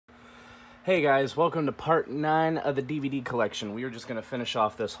Hey guys, welcome to part 9 of the DVD collection. We are just going to finish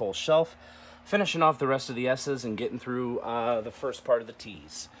off this whole shelf, finishing off the rest of the S's and getting through the first part of the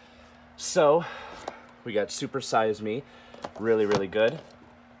T's. So, we got Super Size Me, really, really good.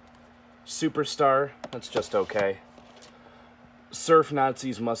 Superstar, that's just okay. Surf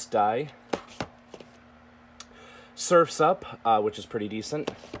Nazis Must Die. Surf's Up, which is pretty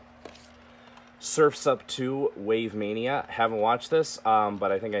decent. Surf's Up 2 Wave Mania. Haven't watched this,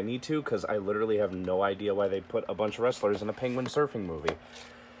 but I think I need to because I literally have no idea why they put a bunch of wrestlers in a penguin surfing movie.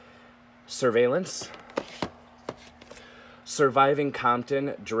 Surveillance. Surviving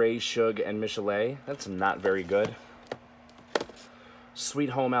Compton, Dre, Suge, and Michelet. That's not very good. Sweet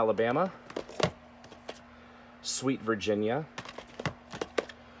Home Alabama. Sweet Virginia.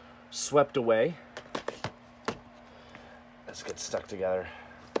 Swept Away. Let's get stuck together.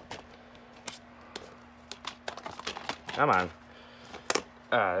 Come on.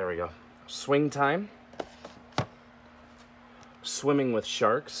 There we go. Swing Time. Swimming with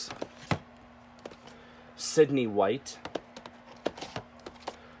Sharks. Sydney White.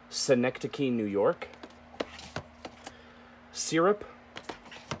 Synecdoche, New York. Syrup.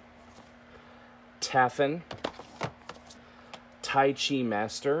 Taffin. Tai Chi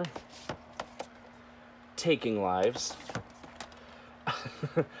Master. Taking Lives.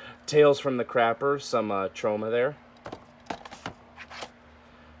 Tales from the Crapper, some trauma there.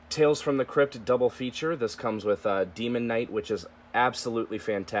 Tales from the Crypt double feature. This comes with Demon Knight, which is absolutely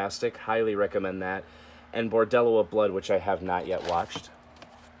fantastic. Highly recommend that. And Bordello of Blood, which I have not yet watched.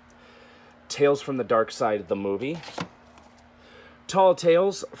 Tales from the Dark Side, the movie. Tall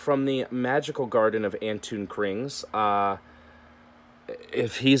Tales from the Magical Garden of Antoon Krings.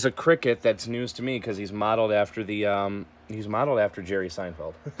 If he's a cricket, that's news to me because he's modeled after the he's modeled after Jerry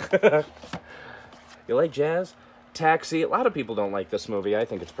Seinfeld. You like jazz? Taxi. A lot of people don't like this movie. I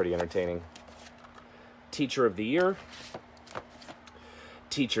think it's pretty entertaining. Teacher of the Year.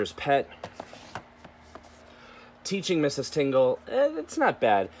 Teacher's Pet. Teaching Mrs. Tingle. It's not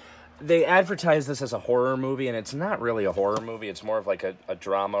bad. They advertise this as a horror movie, and it's not really a horror movie. It's more of like a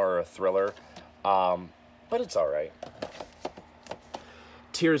drama or a thriller. But it's all right.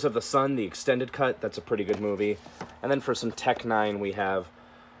 Tears of the Sun, the extended cut. That's a pretty good movie. And then for some Tech 9, we have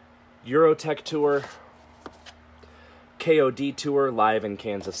Eurotech Tour. KOD Tour live in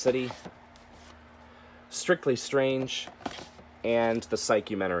Kansas City, Strictly Strange, and the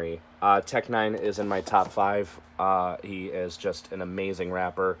Psychumentary. Tech 9 is in my top 5. He is just an amazing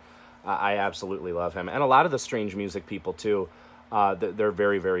rapper. I absolutely love him. And a lot of the Strange Music people, too. They're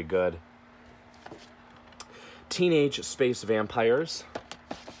very, very good. Teenage Space Vampires.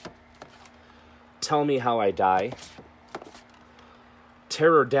 Tell Me How I Die.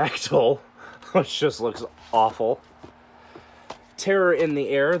 Pterodactyl, which just looks awful. Terror in the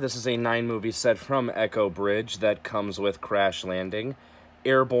Air. This is a 9-movie set from Echo Bridge that comes with Crash Landing.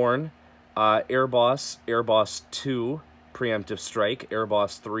 Airborne, Airboss, Airboss 2, Preemptive Strike,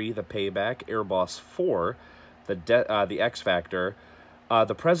 Airboss 3, The Payback, Airboss 4, the X Factor,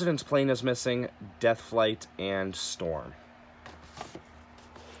 The President's Plane is Missing, Death Flight, and Storm.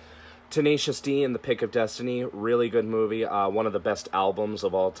 Tenacious D and the Pick of Destiny, really good movie, one of the best albums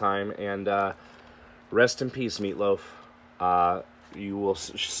of all time, and rest in peace, Meatloaf. You will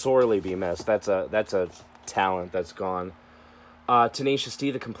sorely be missed. That's a talent that's gone. Tenacious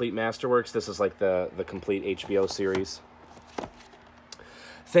D, The Complete Masterworks. This is like the complete HBO series.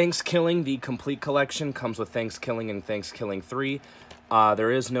 Thanksgiving, the complete collection, comes with Thanksgiving and Thanksgiving 3.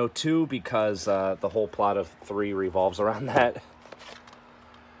 There is no 2 because the whole plot of 3 revolves around that.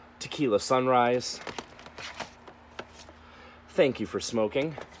 Tequila Sunrise. Thank You for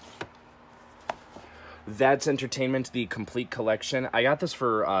Smoking. That's Entertainment, the complete collection. I got this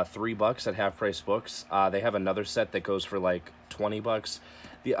for $3 at Half Price Books. They have another set that goes for like $20.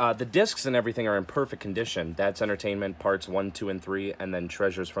 The discs and everything are in perfect condition. That's Entertainment parts 1, 2, and 3, and then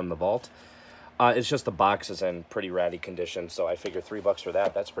Treasures from the Vault. It's just the box is in pretty ratty condition, so I figure $3 for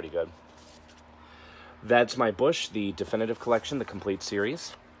that. That's pretty good. That's My Bush, the definitive collection, the complete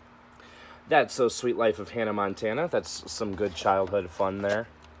series. That's So Sweet Life of Hannah Montana. That's some good childhood fun there.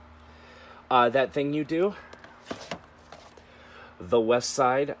 That Thing You Do. The West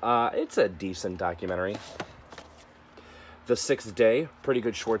Side. It's a decent documentary. The Sixth Day. Pretty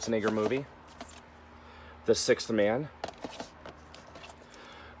good Schwarzenegger movie. The Sixth Man.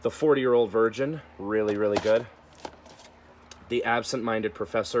 The 40-Year-Old Virgin. Really, really good. The Absent-Minded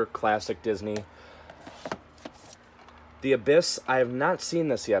Professor. Classic Disney. The Abyss. I have not seen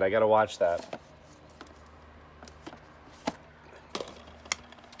this yet. I gotta watch that.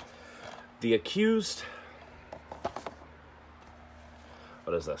 The Accused.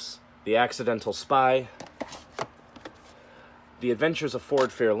 What is this? The Accidental Spy, The Adventures of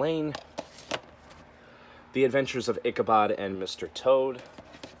Ford Fairlane, The Adventures of Ichabod and Mr. Toad,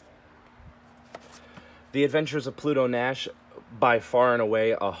 The Adventures of Pluto Nash, by far and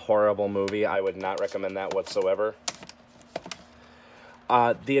away a horrible movie. I would not recommend that whatsoever.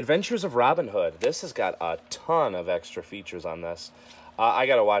 The Adventures of Robin Hood. This has got a ton of extra features on this. I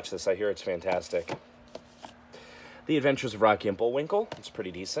gotta watch this. I hear it's fantastic. The Adventures of Rocky and Bullwinkle. It's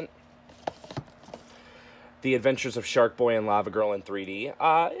pretty decent. The Adventures of Shark Boy and Lava Girl in 3D.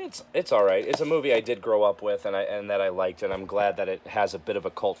 It's all right. It's a movie I did grow up with and that I liked, and I'm glad that it has a bit of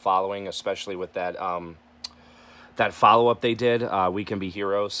a cult following, especially with that that follow-up they did, We Can Be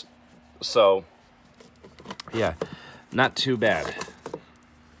Heroes. So, yeah, not too bad.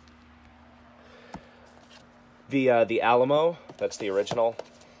 The Alamo, that's the original.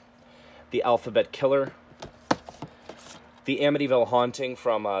 The Alphabet Killer. The Amityville Haunting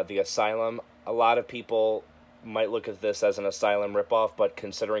from The Asylum. A lot of people might look at this as an Asylum ripoff, but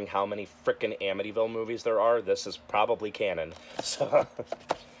considering how many frickin' Amityville movies there are, this is probably canon. So,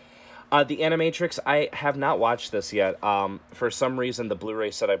 The Animatrix, I have not watched this yet. For some reason, the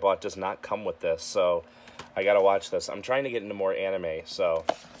Blu-ray set I bought does not come with this, so I gotta watch this. I'm trying to get into more anime, so...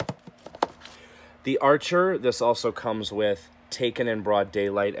 The Archer, this also comes with Taken in Broad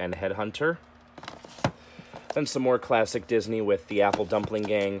Daylight and Headhunter. Then some more classic Disney with The Apple Dumpling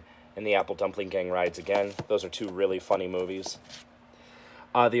Gang and The Apple Dumpling Gang Rides Again. Those are two really funny movies.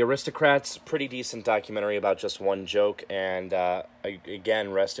 The Aristocrats, pretty decent documentary about just one joke, and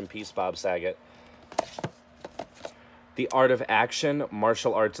again, rest in peace, Bob Saget. The Art of Action,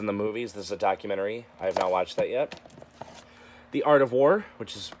 Martial Arts in the Movies. This is a documentary. I have not watched that yet. The Art of War,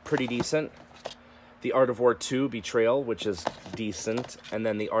 which is pretty decent. The Art of War 2, Betrayal, which is decent. And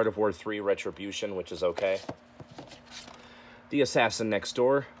then The Art of War 3, Retribution, which is okay. The Assassin Next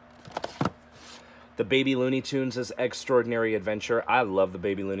Door. The Baby Looney Tunes' Extraordinary Adventure. I love the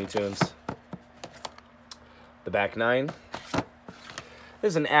Baby Looney Tunes. The Back Nine.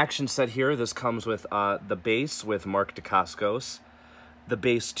 There's an action set here. This comes with The Base with Mark Dacascos. The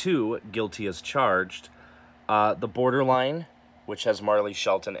Base 2, Guilty as Charged. The Borderline, which has Marley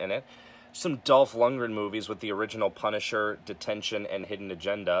Shelton in it. Some Dolph Lundgren movies with the original Punisher, Detention, and Hidden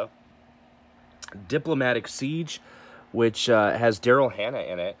Agenda. Diplomatic Siege, which has Daryl Hannah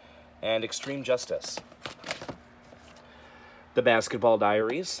in it. And Extreme Justice. The Basketball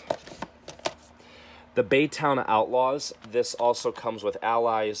Diaries. The Baytown Outlaws. This also comes with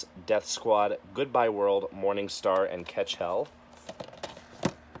Allies, Death Squad, Goodbye World, Morning Star, and Catch Hell.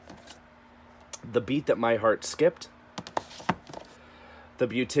 The Beat That My Heart Skipped. The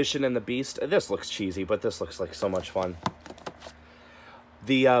Beautician and the Beast. This looks cheesy, but this looks like so much fun.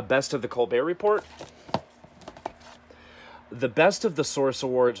 The Best of the Colbert Report. The Best of the Source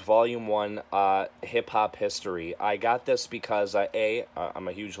Awards Volume 1 Hip-Hop History. I got this because, A, I'm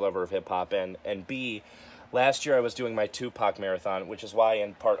a huge lover of hip-hop, and B, last year I was doing my Tupac marathon, which is why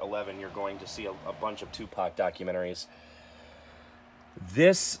in Part 11 you're going to see a bunch of Tupac documentaries.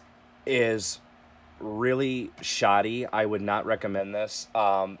 This is really shoddy. I would not recommend this.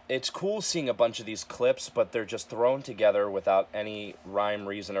 It's cool seeing a bunch of these clips, but they're just thrown together without any rhyme,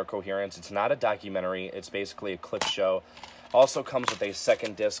 reason, or coherence. It's not a documentary. It's basically a clip show. Also comes with a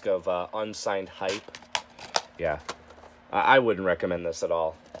second disc of unsigned hype. Yeah, I wouldn't recommend this at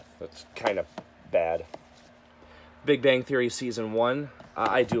all. It's kind of bad. Big Bang Theory Season 1.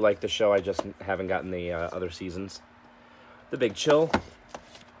 I do like the show. I just haven't gotten the other seasons. The Big Chill.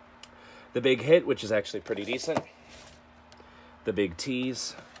 The Big Hit, which is actually pretty decent. The Big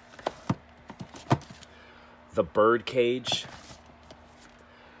Tease. The Birdcage.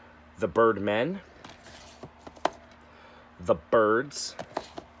 The Birdmen. The Birds.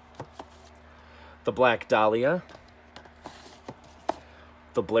 The Black Dahlia.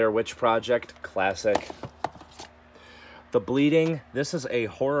 The Blair Witch Project, classic. The Bleeding. This is a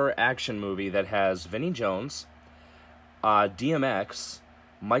horror action movie that has Vinnie Jones, DMX,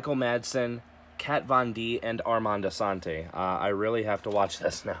 Michael Madsen, Kat Von D, and Armand Assante. I really have to watch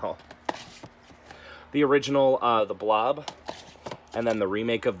this now. The original, The Blob, and then the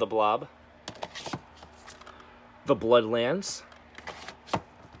remake of The Blob. The Bloodlands.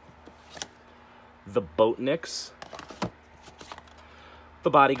 The Boatniks. The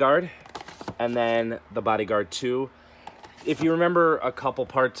Bodyguard, and then The Bodyguard 2. If you remember a couple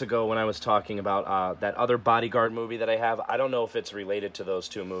parts ago when I was talking about that other Bodyguard movie that I have, I don't know if it's related to those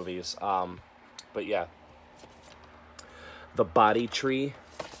two movies, but yeah. The Body Tree.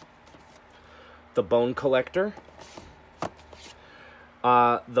 The Bone Collector.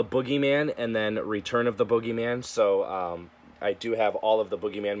 The Boogeyman, and then Return of the Boogeyman. So I do have all of the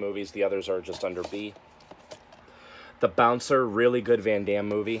Boogeyman movies. The others are just under B. The Bouncer, really good Van Damme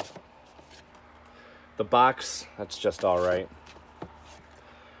movie. The Box, that's just all right.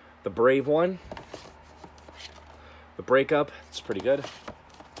 The Brave One. The Breakup, it's pretty good.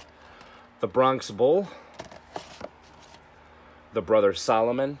 The Bronx Bull. The Brother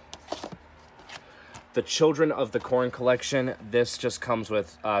Solomon. The Children of the Corn collection. This just comes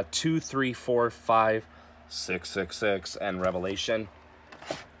with 2, 3, 4, 5, 6, 6, 6, and Revelation.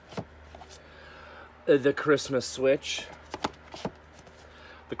 The Christmas Switch.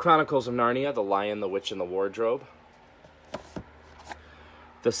 The Chronicles of Narnia. The Lion, the Witch, and the Wardrobe.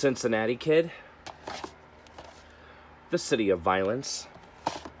 The Cincinnati Kid. The City of Violence.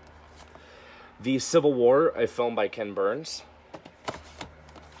 The Civil War, a film by Ken Burns.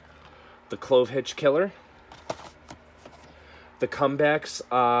 The Clove Hitch Killer. The Comebacks.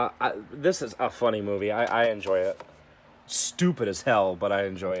 This is a funny movie. I enjoy it. Stupid as hell, but I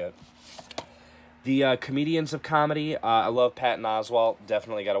enjoy it. The Comedians of Comedy. I love Patton Oswalt.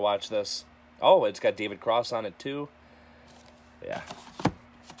 Definitely got to watch this. Oh, it's got David Cross on it too. Yeah.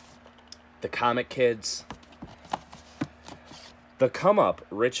 The Comic Kids. The Come Up,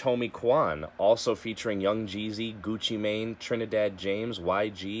 Rich Homie Quan. Also featuring Young Jeezy, Gucci Mane, Trinidad James,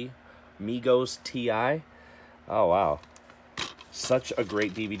 YG, Migos, T.I. Oh, wow. Such a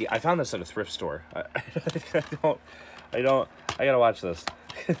great DVD. I found this at a thrift store. I gotta watch this.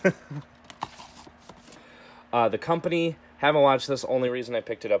 The Company, haven't watched this. Only reason I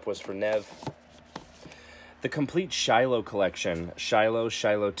picked it up was for Nev. The Complete Shiloh collection. Shiloh,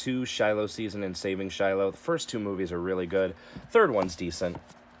 Shiloh 2, Shiloh Season, and Saving Shiloh. The first 2 movies are really good. Third one's decent.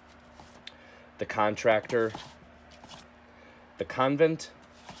 The Contractor. The Convent.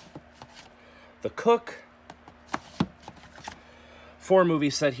 The Cook. 4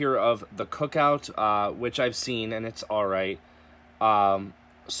 movie set here of The Cookout, which I've seen, and it's alright.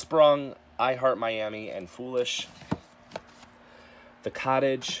 Sprung, I Heart Miami, and Foolish. The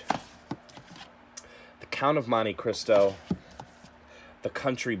Cottage. The Count of Monte Cristo. The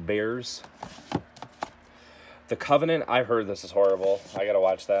Country Bears. The Covenant, I heard this is horrible. I gotta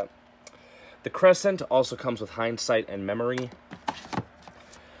watch that. The Crescent also comes with Hindsight and Memory.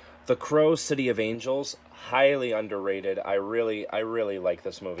 The Crow, City of Angels, highly underrated. I really like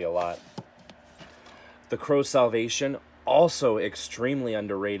this movie a lot. The Crow Salvation, also extremely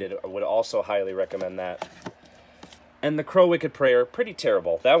underrated. I would also highly recommend that. And The Crow Wicked Prayer, pretty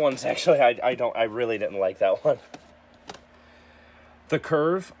terrible. That one's actually, I really didn't like that one. The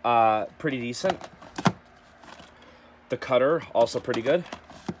Curve, pretty decent. The Cutter, also pretty good.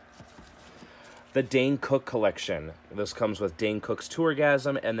 The Dane Cook collection. This comes with Dane Cook's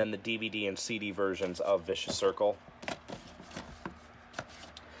Tourgasm and then the DVD and CD versions of Vicious Circle.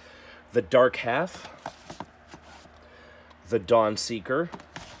 The Dark Half. The Dawn Seeker.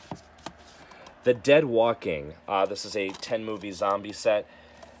 The Dead Walking. This is a 10-movie zombie set.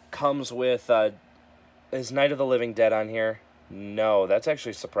 Comes with... is Night of the Living Dead on here? No, that's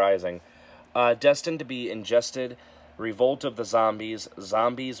actually surprising. Destined to be Ingested... Revolt of the Zombies,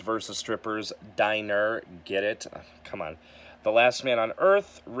 Zombies versus Strippers, Diner, get it? Come on. The Last Man on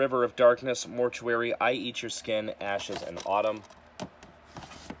Earth, River of Darkness, Mortuary, I Eat Your Skin, Ashes and Autumn.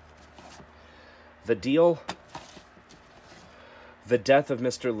 The Deal, The Death of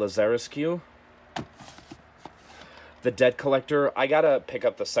Mr. Lazarescu, The Dead Collector. I gotta pick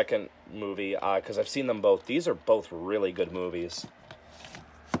up the second movie, because I've seen them both. These are both really good movies.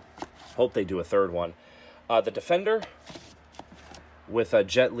 Hope they do a third one. The Defender with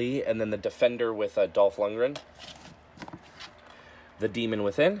Jet Li, and then The Defender with Dolph Lundgren. The Demon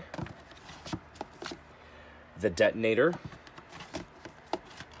Within. The Detonator.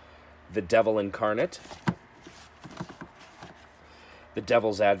 The Devil Incarnate. The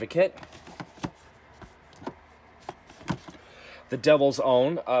Devil's Advocate. The Devil's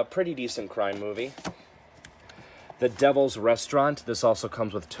Own, a pretty decent crime movie. The Devil's Restaurant. This also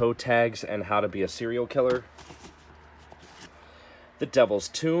comes with toe tags and how to be a serial killer. The Devil's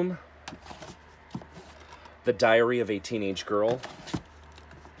Tomb. The Diary of a Teenage Girl.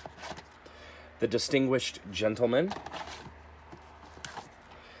 The Distinguished Gentleman.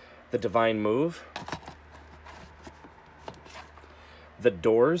 The Divine Move. The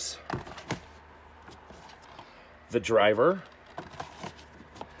Doors. The Driver.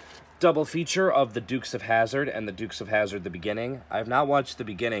 Double feature of The Dukes of Hazzard and The Dukes of Hazzard: The Beginning. I have not watched The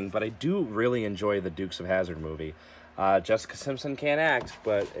Beginning, but I do really enjoy the Dukes of Hazzard movie. Jessica Simpson can't act,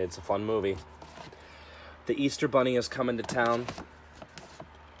 but it's a fun movie. The Easter Bunny Is Coming to Town.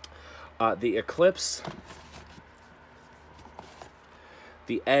 The Eclipse.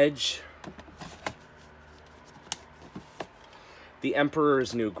 The Edge. The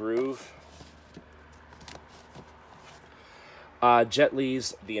Emperor's New Groove. Jet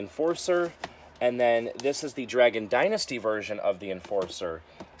Li's The Enforcer. And then this is the Dragon Dynasty version of The Enforcer.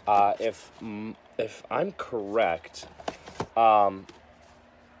 If I'm correct, I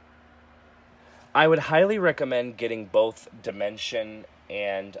would highly recommend getting both Dimension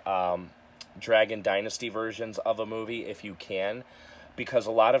and Dragon Dynasty versions of a movie if you can, because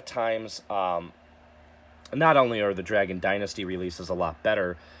a lot of times, not only are the Dragon Dynasty releases a lot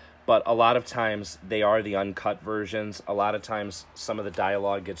better, but a lot of times they are the uncut versions. A lot of times some of the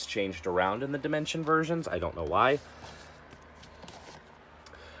dialogue gets changed around in the Dimension versions. I don't know why.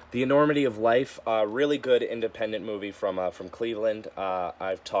 The Enormity of Life, really good independent movie from Cleveland.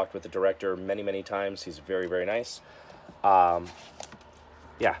 I've talked with the director many, many times. He's very, very nice.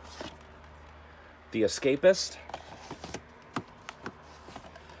 Yeah. The Escapist.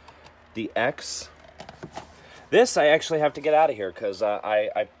 The X. This I actually have to get out of here because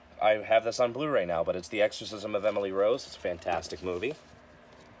I have this on Blu-ray now, but it's The Exorcism of Emily Rose. It's a fantastic movie.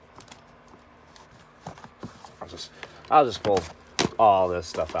 I'll just pull all this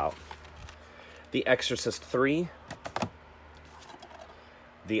stuff out. The Exorcist 3.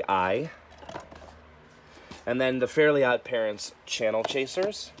 The Eye. And then the Fairly Odd Parents Channel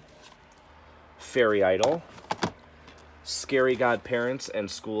Chasers. Fairy Idol. Scary Godparents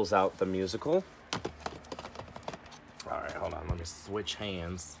and School's Out the Musical. Alright, hold on. Let me switch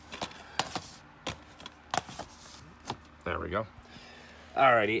hands. There we go.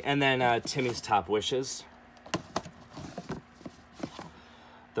 Alrighty, and then Timmy's Top Wishes.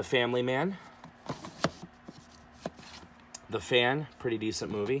 The Family Man. The Fan, pretty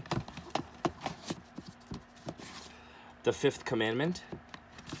decent movie. The Fifth Commandment.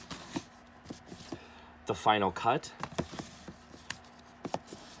 The Final Cut.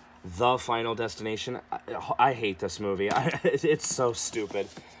 The Final Destination. I hate this movie. It's so stupid.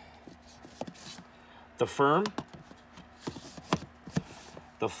 The Firm.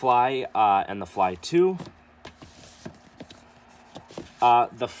 The Fly and The Fly 2.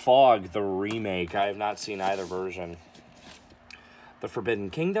 The Fog, the remake. I have not seen either version. The Forbidden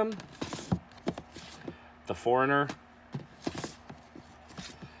Kingdom. The Foreigner.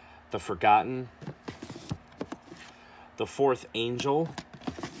 The Forgotten. The Fourth Angel.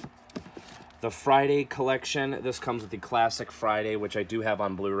 The Friday Collection. This comes with the classic Friday, which I do have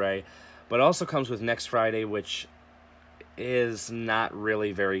on Blu-ray, but it also comes with Next Friday, which is not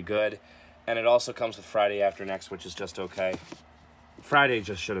really very good. And it also comes with Friday After Next, which is just okay. Friday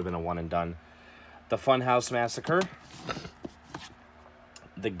just should have been a one and done. The Funhouse Massacre.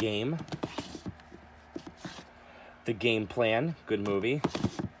 The Game. The Game Plan. Good movie.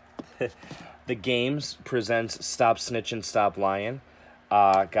 The Games presents Stop Snitchin', Stop Lying.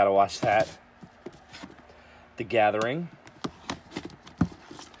 Gotta watch that. The Gathering.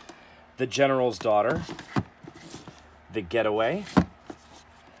 The General's Daughter. The Getaway.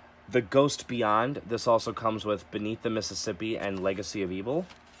 The Ghost Beyond. This also comes with Beneath the Mississippi and Legacy of Evil.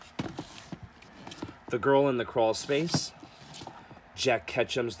 The Girl in the Crawl Space. Jack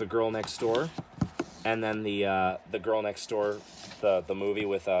Ketchum's The Girl Next Door. And then the Girl Next Door, the movie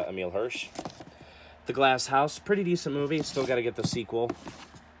with Emile Hirsch. The Glass House, pretty decent movie. Still got to get the sequel.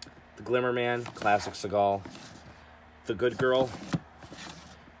 The Glimmer Man, classic Seagal. The Good Girl.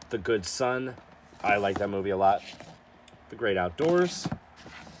 The Good Son. I like that movie a lot. The Great Outdoors.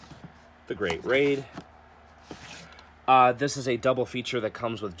 The Great Raid. This is a double feature that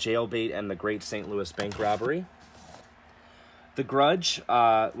comes with Jailbait and The Great St. Louis Bank Robbery. The Grudge,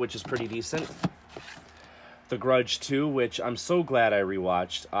 which is pretty decent. The Grudge 2, which I'm so glad I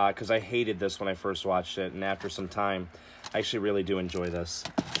rewatched, because I hated this when I first watched it, and after some time, I actually really do enjoy this.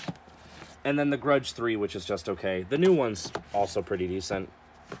 And then The Grudge 3, which is just okay. The new one's also pretty decent.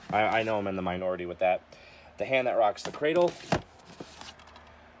 I know I'm in the minority with that. The Hand That Rocks the Cradle.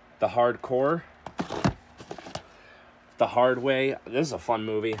 The Hardcore. The Hard Way. This is a fun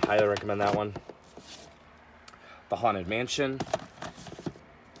movie. Highly recommend that one. The Haunted Mansion.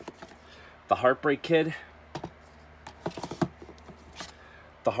 The Heartbreak Kid.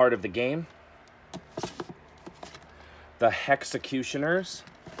 The Heart of the Game. The Hexecutioners.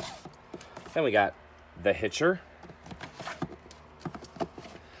 Then we got The Hitcher.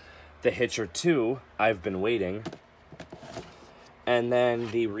 The Hitcher 2, I've Been Waiting. And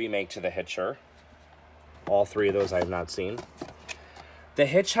then the remake to The Hitcher. All three of those I have not seen. The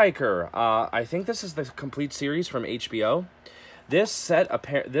Hitchhiker. I think this is the complete series from HBO. This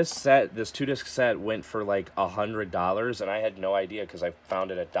 2-disc set went for like $100, and I had no idea because I found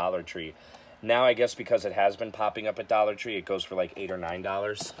it at Dollar Tree. Now I guess because it has been popping up at Dollar Tree, it goes for like $8 or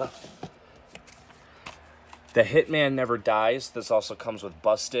 $9. The Hitman Never Dies. This also comes with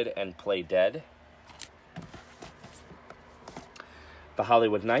Busted and Play Dead. The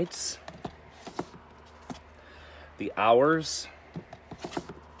Hollywood Knights. The Hours.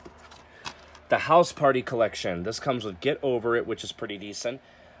 The House Party Collection. This comes with Get Over It, which is pretty decent.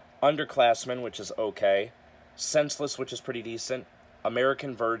 Underclassmen, which is okay. Senseless, which is pretty decent.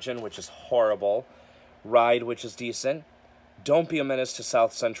 American Virgin, which is horrible. Ride, which is decent. Don't Be a Menace to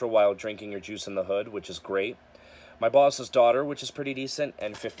South Central While Drinking Your Juice in the Hood, which is great. My Boss's Daughter, which is pretty decent.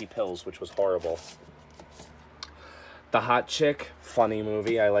 And 50 Pills, which was horrible. The Hot Chick, funny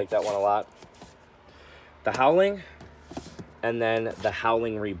movie. I like that one a lot. The Howling. And then The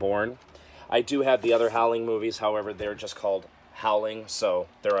Howling Reborn. I do have the other Howling movies, however, they're just called Howling, so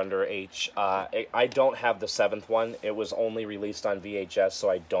they're under H. I don't have the 7th one. It was only released on VHS, so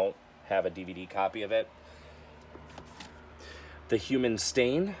I don't have a DVD copy of it. The Human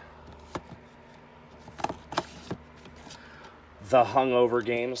Stain. The Hungover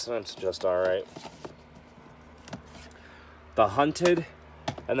Games. That's just alright. The Hunted.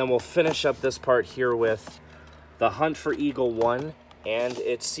 And then we'll finish up this part here with The Hunt for Eagle 1 and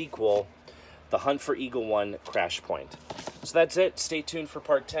its sequel, The Hunt for Eagle 1 Crash Point. So that's it. Stay tuned for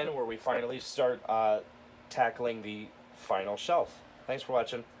part 10 where we finally start tackling the final shelf. Thanks for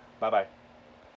watching. Bye-bye.